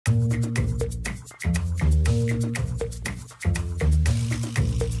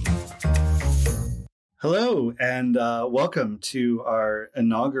Hello, and welcome to our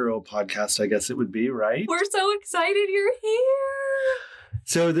inaugural podcast, I guess it would be, right? We're so excited you're here.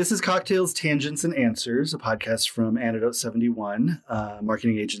 So this is Cocktails, Tangents, and Answers, a podcast from Antidote 71,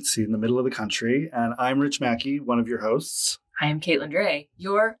 marketing agency in the middle of the country. And I'm Rich Mackey, one of your hosts. I am Catelin Rich,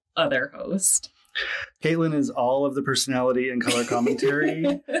 your other host. Catelin is all of the personality and color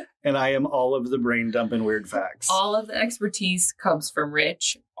commentary, and I am all of the brain dump and weird facts. All of the expertise comes from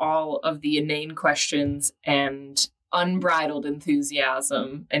Rich. All of the inane questions and unbridled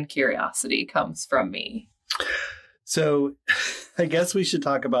enthusiasm and curiosity comes from me. So I guess we should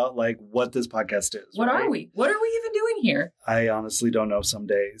talk about what this podcast is. What right? are we? What are we even doing here? I honestly don't know some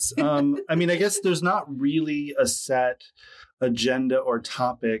days. I guess there's not really a set agenda or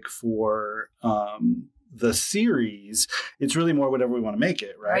topic for the series. It's really more whatever we want to make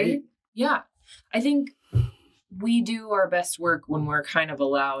it, right? Yeah. I think we do our best work when we're kind of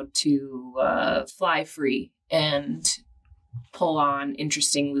allowed to fly free and pull on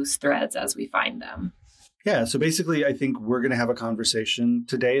interesting loose threads as we find them. Yeah. So basically, I think we're going to have a conversation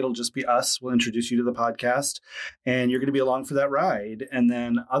today. It'll just be us. We'll introduce you to the podcast and you're going to be along for that ride. And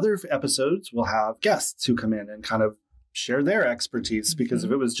then other episodes, we'll have guests who come in and kind of share their expertise, because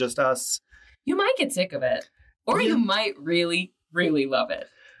if it was just us, you might get sick of it, or you might really, really love it.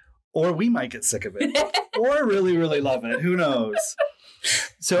 Or we might get sick of it, or really, really love it. Who knows?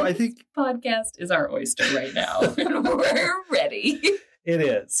 So I think podcast is our oyster right now. We're ready. It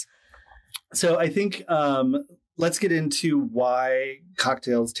is. So I think let's get into why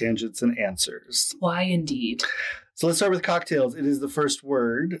cocktails, tangents, and answers. Why indeed. So let's start with cocktails. It is the first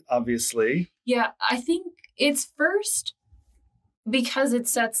word, obviously. Yeah, I think it's first because it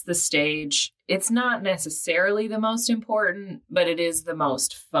sets the stage. It's not necessarily the most important, but it is the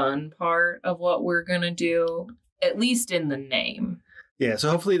most fun part of what we're going to do, at least in the name. Yeah, so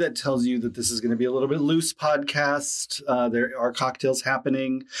hopefully that tells you that this is going to be a little bit loose podcast. There are cocktails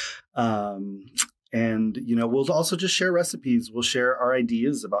happening. And, we'll also just share recipes. We'll share our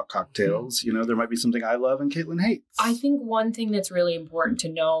ideas about cocktails. Mm-hmm. There might be something I love and Catelin hates. I think one thing that's really important to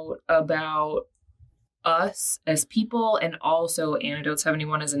note about us as people and also Antidote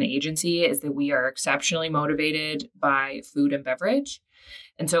 71 as an agency is that we are exceptionally motivated by food and beverage.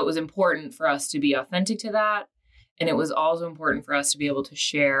 And so it was important for us to be authentic to that. And it was also important for us to be able to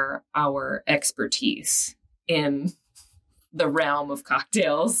share our expertise in the realm of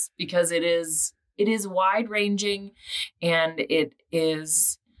cocktails, because it is wide ranging, and it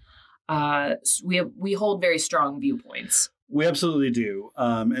is we hold very strong viewpoints. We absolutely do.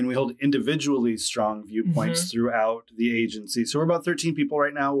 And we hold individually strong viewpoints throughout the agency. So we're about 13 people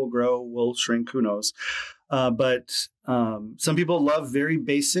right now. We'll grow, we'll shrink, who knows. But some people love very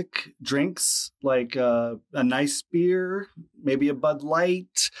basic drinks, like a nice beer, maybe a Bud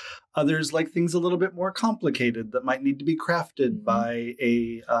Light. Others like things a little bit more complicated that might need to be crafted by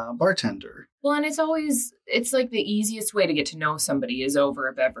a bartender. Well, and it's like the easiest way to get to know somebody is over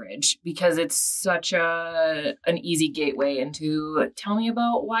a beverage, because it's such an easy gateway into tell me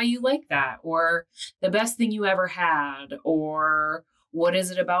about why you like that, or the best thing you ever had, or what is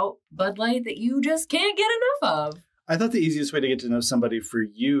it about Bud Light that you just can't get enough of? I thought the easiest way to get to know somebody for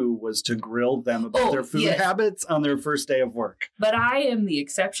you was to grill them about their food habits on their first day of work. But I am the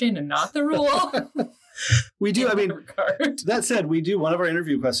exception and not the rule. We do. That said, we do. One of our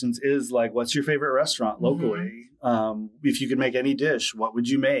interview questions is what's your favorite restaurant locally? If you could make any dish, what would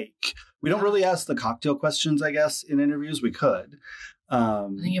you make? We don't really ask the cocktail questions, I guess, in interviews. We could. I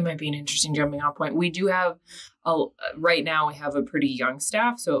think it might be an interesting jumping off point. We do have right now we have a pretty young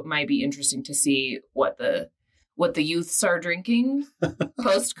staff, so it might be interesting to see what the youths are drinking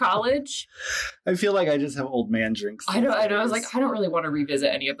post college. I feel like I just have old man drinks. I know. I was like, I don't really want to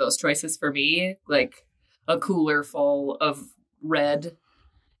revisit any of those choices for me. Like a cooler full of red,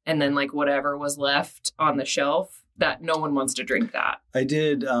 and then whatever was left on the shelf. That no one wants to drink that. I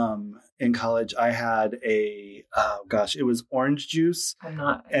did in college. I had it was orange juice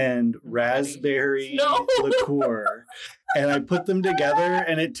and raspberry liqueur, and I put them together,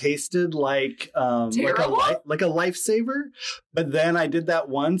 and it tasted like a lifesaver. But then I did that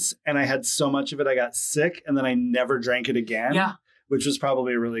once, and I had so much of it, I got sick, and then I never drank it again. Yeah, which was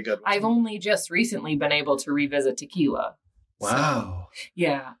probably a really good one. I've only just recently been able to revisit tequila. Wow. So,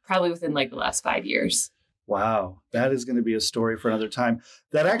 yeah, probably within the last 5 years. Wow, that is going to be a story for another time.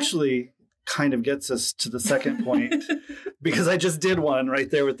 That actually kind of gets us to the second point, because I just did one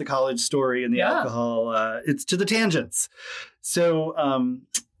right there with the college story and the alcohol. It's to the tangents. So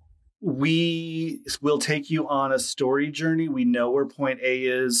we will take you on a story journey. We know where point A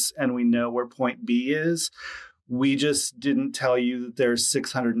is and we know where point B is. We just didn't tell you that there's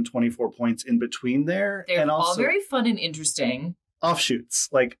 624 points in between there. They're and all also very fun and interesting. Offshoots,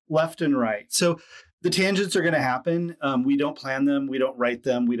 like left and right. So the tangents are going to happen. We don't plan them. We don't write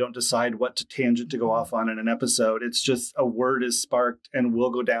them. We don't decide what tangent to go off on in an episode. It's just a word is sparked and we'll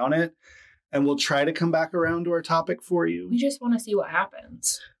go down it. And we'll try to come back around to our topic for you. We just want to see what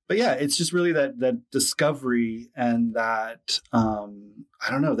happens. But yeah, it's just really that discovery and that,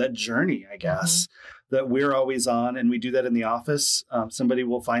 that journey, I guess, that we're always on. And we do that in the office. Somebody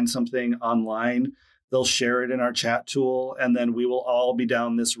will find something online. They'll share it in our chat tool. And then we will all be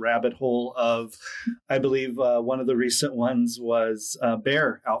down this rabbit hole of, I believe one of the recent ones was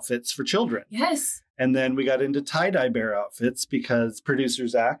bear outfits for children. Yes. And then we got into tie-dye bear outfits because producer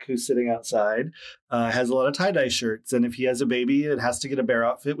Zach, who's sitting outside, has a lot of tie-dye shirts. And if he has a baby, it has to get a bear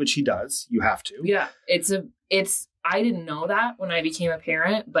outfit, which he does. You have to. Yeah. I didn't know that when I became a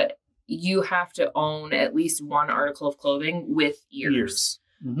parent, but you have to own at least one article of clothing with ears.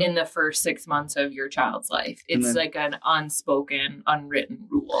 In the first 6 months of your child's life. It's like an unspoken, unwritten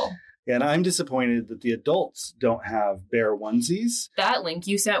rule. And I'm disappointed that the adults don't have bear onesies. That link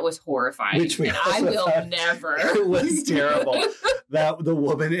you sent was horrifying. And I will never. It was terrible. The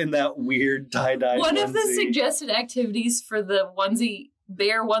woman in that weird tie-dye One onesie. of the suggested activities for the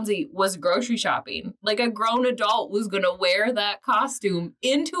bear onesie was grocery shopping. Like a grown adult was going to wear that costume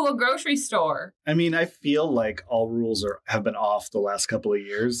into a grocery store. I mean, I feel like all rules have been off the last couple of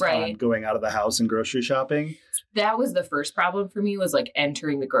years on going out of the house and grocery shopping. That was the first problem for me, was like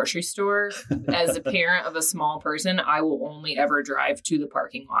entering the grocery store. As a parent of a small person, I will only ever drive to the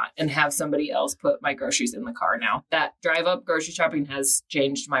parking lot and have somebody else put my groceries in the car now. That drive up grocery shopping has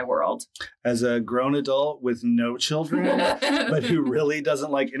changed my world. As a grown adult with no children, but who really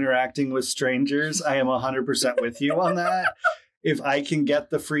doesn't like interacting with strangers, I am 100% with you on that. If I can get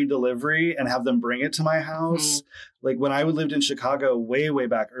the free delivery and have them bring it to my house, like when I lived in Chicago way, way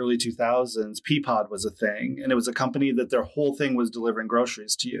back early 2000s, Peapod was a thing. And it was a company that their whole thing was delivering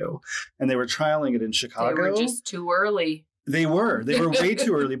groceries to you. And they were trialing it in Chicago. They were just too early. They were way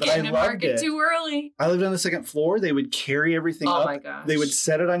too early, but I loved it. Too early. I lived on the second floor. They would carry everything up. Oh my gosh. They would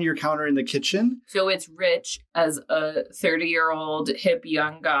set it on your counter in the kitchen. So it's Rich as a 30-year-old hip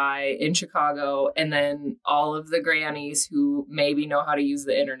young guy in Chicago, and then all of the grannies who maybe know how to use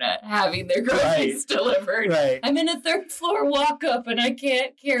the internet having their groceries delivered. Right. I'm in a third floor walk up and I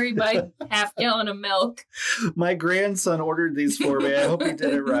can't carry my half gallon of milk. My grandson ordered these for me. I hope he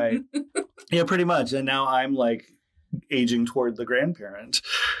did it right. Yeah, pretty much. And now I'm like aging toward the grandparent,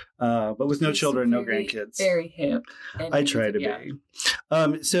 but with no children, no grandkids. Very hip. I try to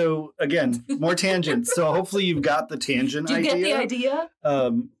be. So again, more tangents. So hopefully you've got the tangent idea. Do you get the idea?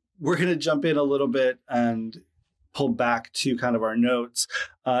 We're going to jump in a little bit and pull back to kind of our notes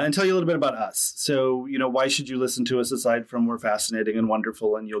and tell you a little bit about us. So, why should you listen to us aside from we're fascinating and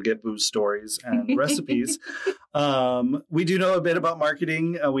wonderful and you'll get booze stories and recipes? We do know a bit about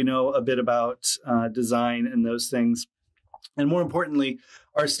marketing. We know a bit about design and those things. And more importantly,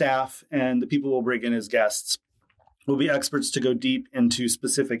 our staff and the people we'll bring in as guests will be experts to go deep into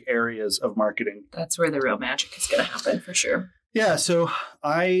specific areas of marketing. That's where the real magic is going to happen for sure. Yeah, so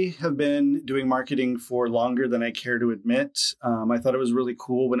I have been doing marketing for longer than I care to admit. I thought it was really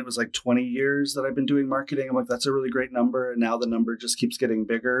cool when it was like 20 years that I've been doing marketing. I'm like, that's a really great number. And now the number just keeps getting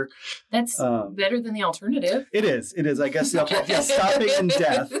bigger. That's better than the alternative. It is. I guess stopping in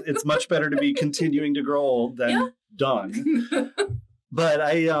death. It's much better to be continuing to grow old than done. But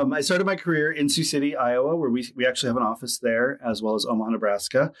I started my career in Sioux City, Iowa, where we actually have an office there, as well as Omaha,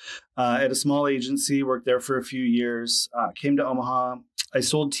 Nebraska, at a small agency. Worked there for a few years. Came to Omaha. I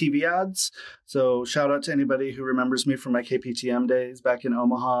sold TV ads. So shout out to anybody who remembers me from my KPTM days back in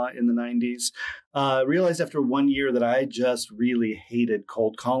Omaha in the 90s. Realized after 1 year that I just really hated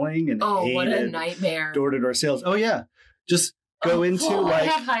cold calling and hated what a nightmare. Door-to-door sales. Oh, yeah. Just go into I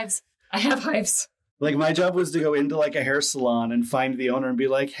have hives. Like my job was to go into like a hair salon and find the owner and be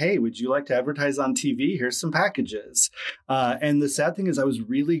like, hey, would you like to advertise on TV? Here's some packages. And the sad thing is I was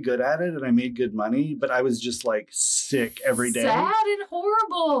really good at it and I made good money, but I was just like sick every day. Sad and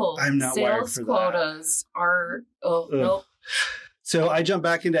horrible. I'm not wired for that. Sales quotas are, nope. So I jumped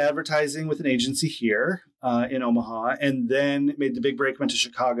back into advertising with an agency here in Omaha, and then made the big break, went to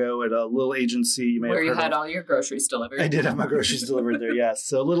Chicago at a little agency. Where you had all your groceries delivered. I did have my groceries delivered there, yes.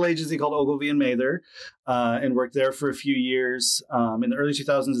 So a little agency called Ogilvy and Mather, and worked there for a few years. In the early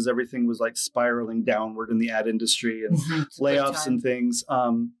 2000s, as everything was like spiraling downward in the ad industry and layoffs and things.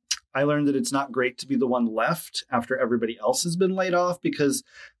 I learned that it's not great to be the one left after everybody else has been laid off because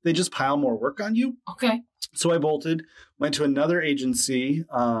they just pile more work on you. Okay. So I bolted, went to another agency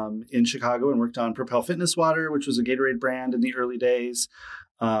in Chicago and worked on Propel Fitness Water, which was a Gatorade brand in the early days,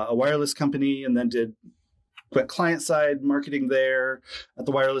 a wireless company, and then went client side marketing there at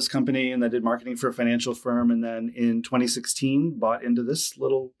the wireless company, and then did marketing for a financial firm. And then in 2016, bought into this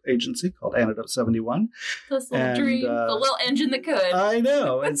little agency called Antidote 71. This little dream, the little engine that could. I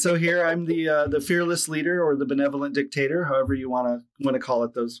know. And so here I'm the fearless leader or the benevolent dictator, however you want to call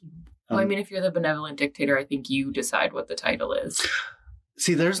it. Those. Well, I mean, if you're the benevolent dictator, I think you decide what the title is.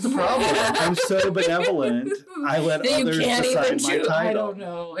 See, there's the problem. I'm so benevolent. I let others decide my title. I don't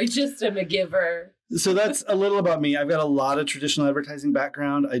know. I just am a giver. So that's a little about me. I've got a lot of traditional advertising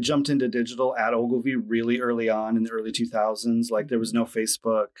background. I jumped into digital at Ogilvy really early on in the early 2000s. Like there was no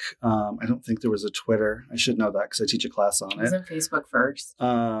Facebook. I don't think there was a Twitter. I should know that because I teach a class on it. Wasn't Facebook first?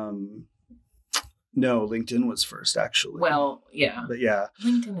 No, LinkedIn was first, actually. Well, yeah. But yeah.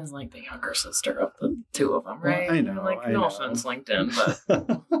 LinkedIn is like the younger sister of the two of them, right? Well, I know. Like, no offense, LinkedIn,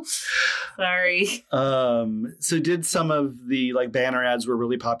 but sorry. So did some of the like banner ads were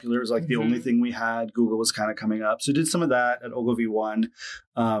really popular. It was like the only thing we had. Google was kind of coming up. So did some of that at Ogilvy One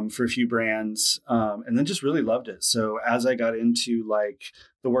for a few brands and then just really loved it. So as I got into like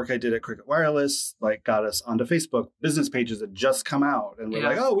the work I did at Cricket Wireless, like got us onto Facebook. Business pages had just come out and we're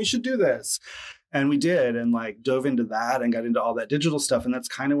like, oh, we should do this. And we did, and like dove into that and got into all that digital stuff. And that's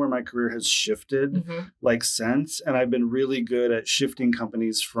kind of where my career has shifted like since. And I've been really good at shifting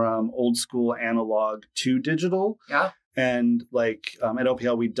companies from old school analog to digital. Yeah. And like at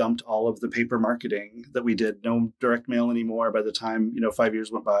LPL, we dumped all of the paper marketing that we did. No direct mail anymore by the time, 5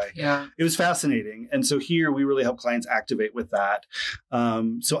 years went by. Yeah. It was fascinating. And so here we really help clients activate with that.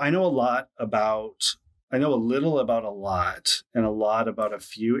 So I know a little about a lot and a lot about a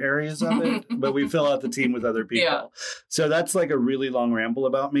few areas of it, but we fill out the team with other people. Yeah. So that's like a really long ramble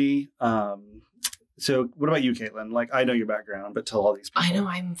about me. So what about you, Caitlin? Like, I know your background, but tell all these people. I know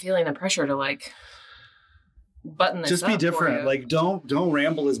I'm feeling the pressure to like button this just be different. Like, don't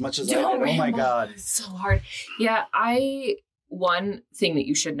ramble as much as I did. Oh my God. It's so hard. Yeah. One thing that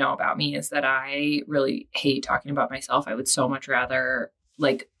you should know about me is that I really hate talking about myself. I would so much rather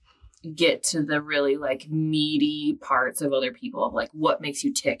like get to the really like meaty parts of other people of like what makes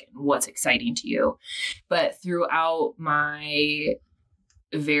you tick and what's exciting to you. But throughout my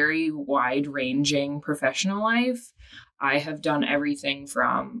very wide ranging professional life, I have done everything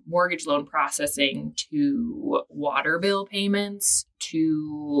from mortgage loan processing to water bill payments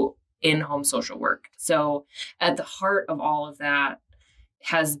to in-home social work. So at the heart of all of that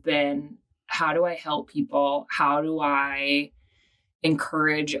has been, how do I help people? How do I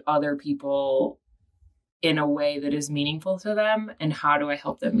encourage other people in a way that is meaningful to them? And how do I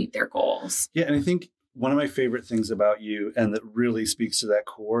help them meet their goals? Yeah. And I think one of my favorite things about you and that really speaks to that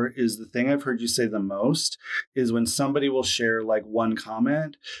core is the thing I've heard you say the most is when somebody will share like one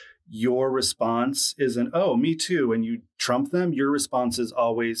comment, your response isn't, oh, me too. And you trump them. Your response is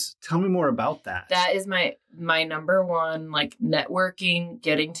always, tell me more about that. That is my number one, like networking,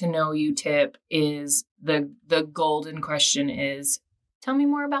 getting to know you tip is the golden question is, tell me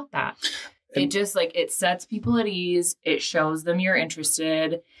more about that. And it just like, it sets people at ease. It shows them you're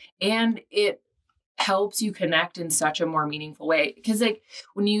interested and it helps you connect in such a more meaningful way. Because like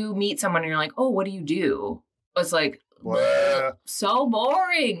when you meet someone and you're like, oh, what do you do? It's like, so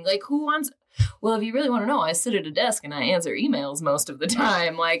boring. Like who wants, well, if you really want to know, I sit at a desk and I answer emails most of the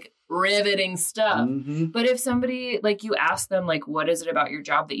time, like riveting stuff. But if somebody like you ask them, like, what is it about your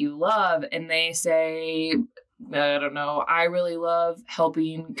job that you love? And they say, I don't know, I really love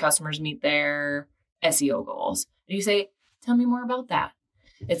helping customers meet their SEO goals. And you say, tell me more about that.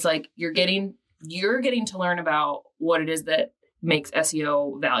 It's like you're getting to learn about what it is that makes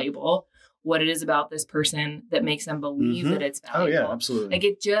SEO valuable, what it is about this person that makes them believe that it's valuable. Oh, yeah, absolutely. Like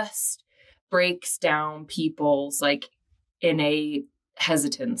it just breaks down people's like innate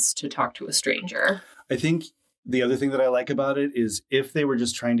hesitance to talk to a stranger. I think the other thing that I like about it is if they were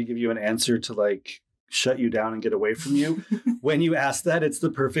just trying to give you an answer to like shut you down and get away from you, when you ask that, it's the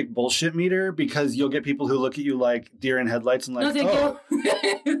perfect bullshit meter because you'll get people who look at you like deer in headlights and like,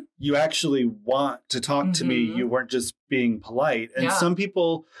 you actually want to talk to me. You weren't just being polite. And some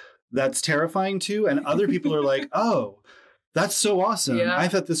people, that's terrifying too. And other people are like, oh, that's so awesome. Yeah. I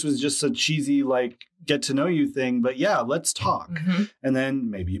thought this was just a cheesy, like, get to know you thing. But yeah, let's talk. And then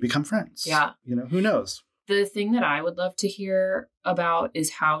maybe you become friends. Yeah. Who knows? The thing that I would love to hear about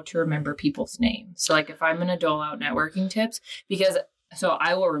is how to remember people's names. So like if I'm going to dole out networking tips, because So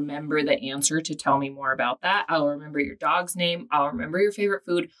I will remember the answer to tell me more about that. I'll remember your dog's name. I'll remember your favorite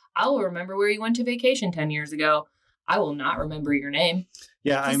food. I will remember where you went to vacation 10 years ago. I will not remember your name.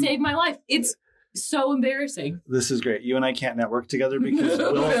 Yeah, you saved my life. It's so embarrassing. This is great. You and I can't network together because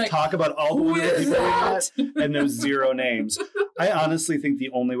we'll talk about all the wonderful people we met and know zero names. I honestly think the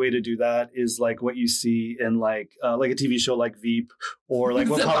only way to do that is like what you see in like a TV show like Veep or like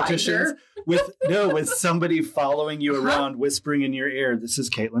what politicians with somebody following you around whispering in your ear. This is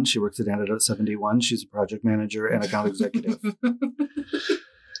Catelin. She works at Antidote 71. She's a project manager and account executive.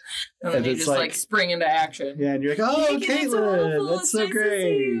 And you just like spring into action. Yeah, and you're like, oh, Catelin, that's so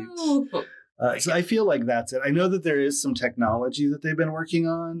great. So I feel like that's it. I know that there is some technology that they've been working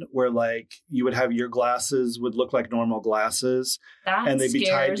on where like you would have your glasses would look like normal glasses and they'd be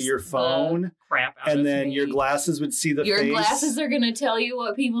tied to your phone. Crap out and then me. Your glasses would see the your face. Your glasses are going to tell you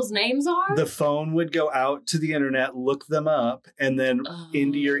what people's names are? The phone would go out to the internet, look them up, and then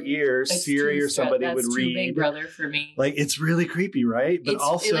into your ear, Siri or somebody would read. That's too Big Brother for me. Like, it's really creepy, right? But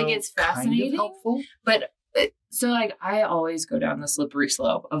also like it's fascinating. Kind of helpful. But so like I always go down the slippery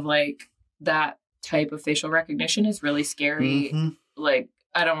slope of like that type of facial recognition is really scary. Mm-hmm. Like,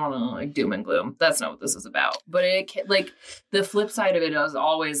 I don't want to like doom and gloom. That's not what this is about. But it like the flip side of it is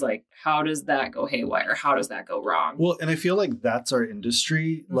always like, how does that go haywire? How does that go wrong? Well, and I feel like that's our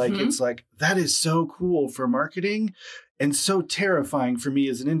industry. Like, it's like, that is so cool for marketing and so terrifying for me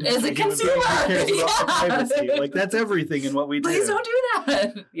as an individual. As a consumer. Who cares about privacy? Like, that's everything in what we do. Please don't do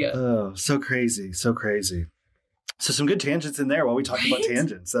that. Yeah. Oh, so crazy. So crazy. So some good tangents in there while we talk about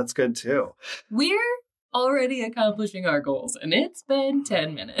tangents. That's good too. We're already accomplishing our goals and it's been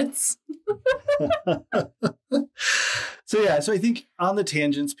 10 minutes. So I think on the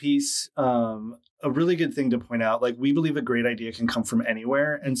tangents piece, a really good thing to point out, like we believe a great idea can come from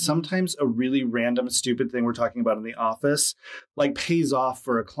anywhere. And sometimes a really random, stupid thing we're talking about in the office, like pays off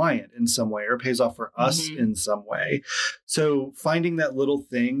for a client in some way or pays off for us in some way. So finding that little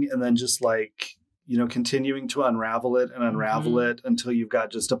thing and then just like, continuing to unravel it it until you've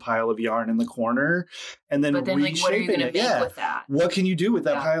got just a pile of yarn in the corner and then reshaping like, what are you going to make with that? What can you do with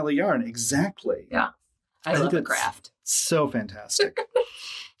that pile of yarn? Exactly. Yeah. I love a craft. So fantastic.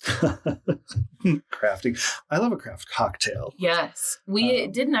 Crafting. I love a craft cocktail. Yes. We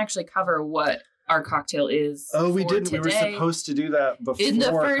didn't actually cover what our cocktail is. Oh, we didn't. Today. We were supposed to do that before in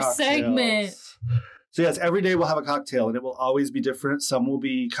the first segment. So yes, every day we'll have a cocktail and it will always be different. Some will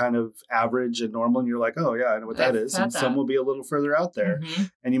be kind of average and normal and you're like, oh yeah, I know what that is. And some will be a little further out there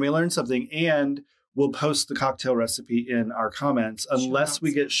and you may learn something. And we'll post the cocktail recipe in our comments unless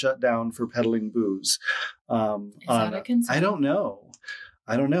we get shut down for peddling booze. Is that a concern?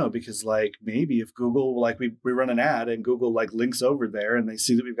 I don't know because like maybe if Google, like we run an ad and Google like links over there and they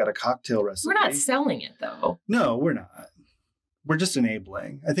see that we've got a cocktail recipe. We're not selling it though. No, we're not. We're just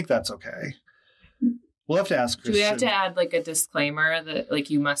enabling. I think that's okay. We'll have to ask Kristen. Do we have to add like a disclaimer that like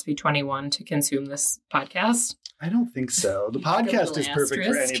you must be 21 to consume this podcast? I don't think so. The podcast is perfect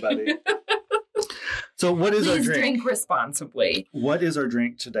for anybody. So what is our drink? Please drink responsibly. What is our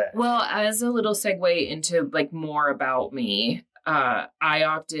drink today? Well, as a little segue into like more about me, I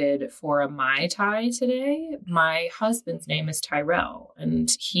opted for a Mai Tai today. My husband's name is Tyrell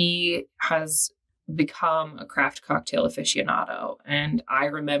and he has become a craft cocktail aficionado. And I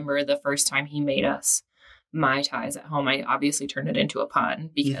remember the first time he made us Mai Tais at home. I obviously turned it into a pun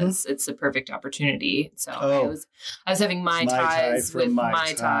because it's the perfect opportunity. So I was having Mai Tais with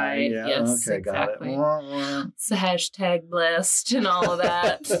Mai Tai. Yeah. Yes, okay, exactly. Got it. It's the hashtag blessed and all of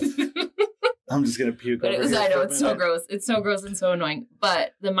that. I'm just gonna puke. But I know it's so gross. It's so gross and so annoying.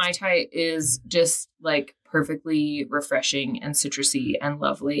 But the Mai Tai is just like perfectly refreshing and citrusy and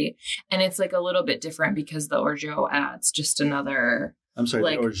lovely. And it's like a little bit different because the orgeat adds just another. I'm sorry,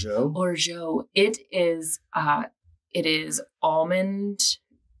 like, the orgeat? Orgeat. It is almond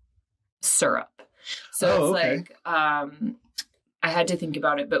syrup. So it's like, I had to think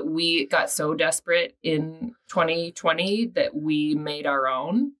about it, but we got so desperate in 2020 that we made our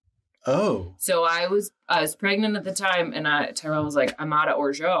own. Oh. So I was pregnant at the time and Tyrell was like, I'm out of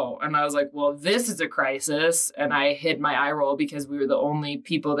orgeat. And I was like, well, this is a crisis. And I hid my eye roll because we were the only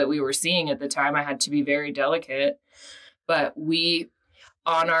people that we were seeing at the time. I had to be very delicate. But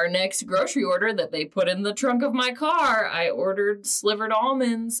on our next grocery order that they put in the trunk of my car, I ordered slivered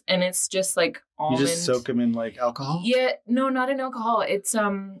almonds, and it's just like almond. You just soak them in like alcohol? Yeah, no, not in alcohol. It's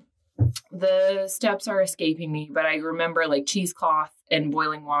the steps are escaping me, but I remember like cheesecloth and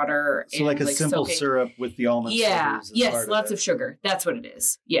boiling water. So like a simple syrup with the almond. Yeah, yes, lots of sugar. That's what it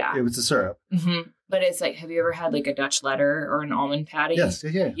is. Yeah, it was a syrup. Mm-hmm. But it's like, have you ever had like a Dutch letter or an almond patty? Yes.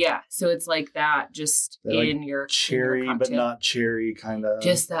 Yeah. Yeah. So it's like that, just They're in like your cherry, in your but cocktail. not cherry kind of.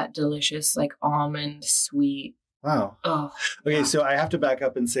 Just that delicious, like almond sweet. Wow. Oh. Okay, yeah. so I have to back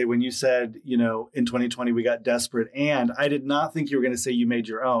up and say, when you said, in 2020 we got desperate, and I did not think you were going to say you made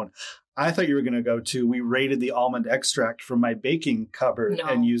your own. I thought you were going to go to, we raided the almond extract from my baking cupboard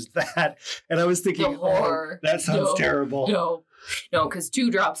and used that. And I was thinking, that sounds terrible. No, because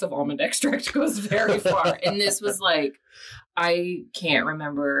 2 drops of almond extract goes very far. And this was like, I can't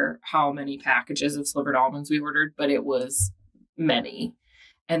remember how many packages of slivered almonds we ordered, but it was many.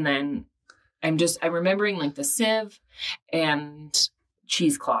 And then I'm remembering like the sieve and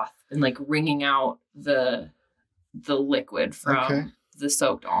cheesecloth and like wringing out the liquid from the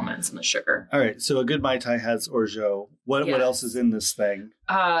soaked almonds and the sugar. All right. So a good Mai Tai has orgeat. What else is in this thing?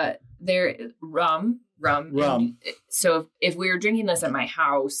 There rum. So if we were drinking this at my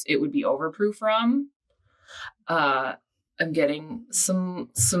house, it would be overproof rum. I'm getting some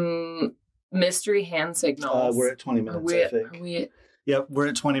mystery hand signals. We're at 20 minutes, I think. Yep, we're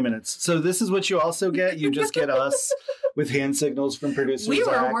at 20 minutes. So this is what you also get. You just get us with hand signals from producer We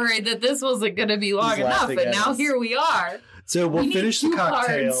Zach. were worried that this wasn't going to be long enough, and now here we are. So we'll finish the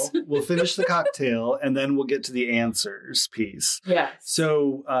cocktail. We'll finish the cocktail, and then we'll get to the answers piece. Yes.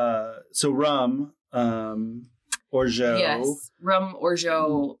 So rum, orgeat. Yes, rum,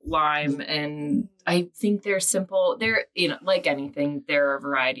 orgeat, lime, and I think they're simple. They're, like anything, there are a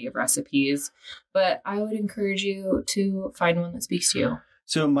variety of recipes, but I would encourage you to find one that speaks to you.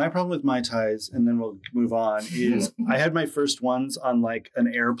 So my problem with Mai Tais, and then we'll move on, is I had my first ones on like an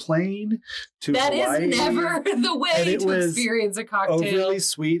airplane to Hawaii. That is never the way to experience a cocktail. Overly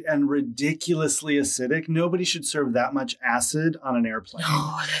sweet and ridiculously acidic. Nobody should serve that much acid on an airplane.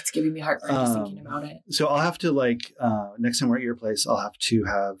 Oh, that's giving me heartburn just thinking about it. So I'll have to next time we're at your place, I'll have to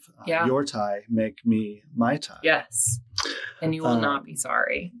have your Thai make me Mai Tai. Yes. And you will not be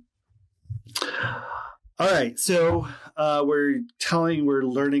sorry. All right, so we're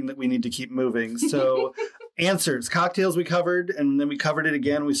learning that we need to keep moving. So answers, cocktails we covered, and then we covered it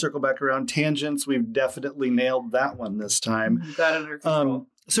again. We circle back around. Tangents, we've definitely nailed that one this time. You got it under control.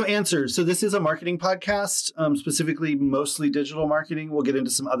 So answers. So this is a marketing podcast, specifically mostly digital marketing. We'll get into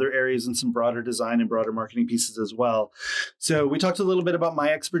some other areas and some broader design and broader marketing pieces as well. So we talked a little bit about my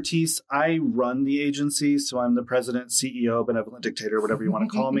expertise. I run the agency, so I'm the president, CEO, benevolent dictator, whatever you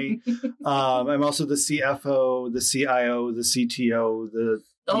want to call me. I'm also the CFO, the CIO, the CTO, the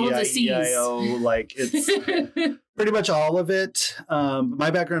EIO, like it's pretty much all of it.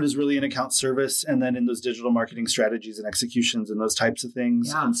 My background is really in account service and then in those digital marketing strategies and executions and those types of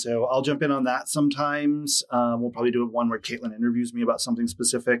things. Yeah. And so I'll jump in on that sometimes. We'll probably do one where Catelin interviews me about something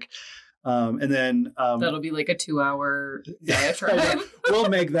specific. And then that'll be like a 2-hour diatribe. We'll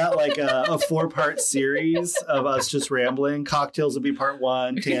make that like a 4-part series of us just rambling. Cocktails will be part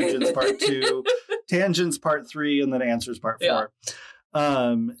 1, tangents part 2, tangents part 3, and then answers part 4. Yeah.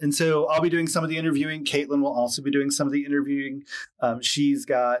 And so I'll be doing some of the interviewing. Catelin will also be doing some of the interviewing. She's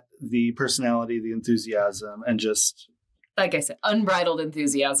got the personality, the enthusiasm, and just, like I said, unbridled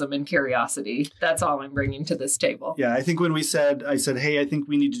enthusiasm and curiosity. That's all I'm bringing to this table. Yeah, I think when I said, hey, I think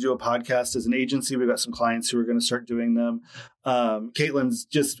we need to do a podcast as an agency. We've got some clients who are going to start doing them. Caitlin's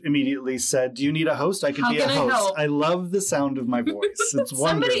just immediately said, do you need a host? I could be a host. I love the sound of my voice. It's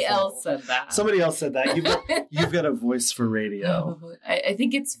wonderful. Somebody else said that. You've got a voice for radio. I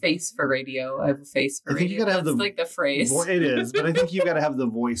think it's face for radio. I have a face for radio. I think you got to have the phrase. It is, but I think you got to have the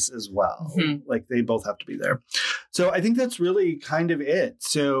voice as well. Mm-hmm. Like they both have to be there. So I think that's really kind of it.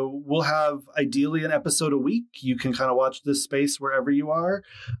 So we'll have ideally an episode a week. You can kind of watch this space wherever you are.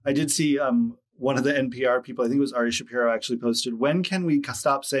 I did see one of the NPR people, I think it was Ari Shapiro, actually posted, when can we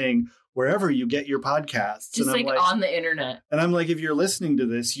stop saying wherever you get your podcasts? Just like on the internet. And I'm like, if you're listening to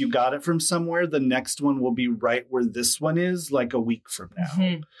this, you got it from somewhere. The next one will be right where this one is, like a week from now.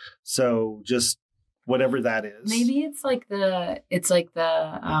 Mm-hmm. So just whatever that is. Maybe it's like the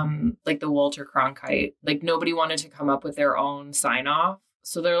Walter Cronkite. Like nobody wanted to come up with their own sign off.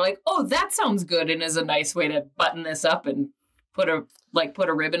 So they're like, oh, that sounds good and is a nice way to button this up and put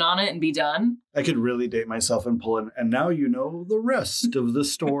a ribbon on it and be done. I could really date myself and pull in, and now you know the rest of the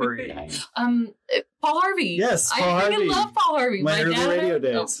story. Paul Harvey. Yes, Paul Harvey. I freaking love Paul Harvey. My early radio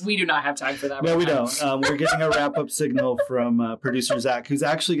days. No, we do not have time for that. No, we don't. We're getting a wrap-up signal from producer Zach, who's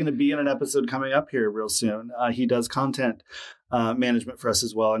actually going to be in an episode coming up here real soon. He does content management for us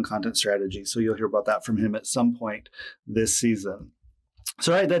as well and content strategy, so you'll hear about that from him at some point this season.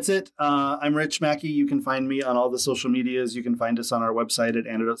 So, all right, that's it. I'm Rich Mackey. You can find me on all the social medias. You can find us on our website at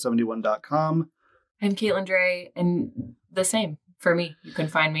antidote71.com. I'm Caitlin Dre, and the same. for me. You can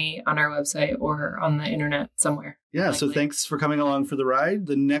find me on our website or on the internet somewhere. Yeah, likely. so thanks for coming along for the ride.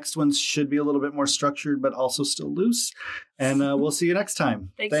 The next ones should be a little bit more structured, but also still loose. And we'll see you next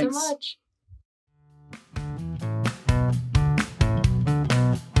time. Thanks so much.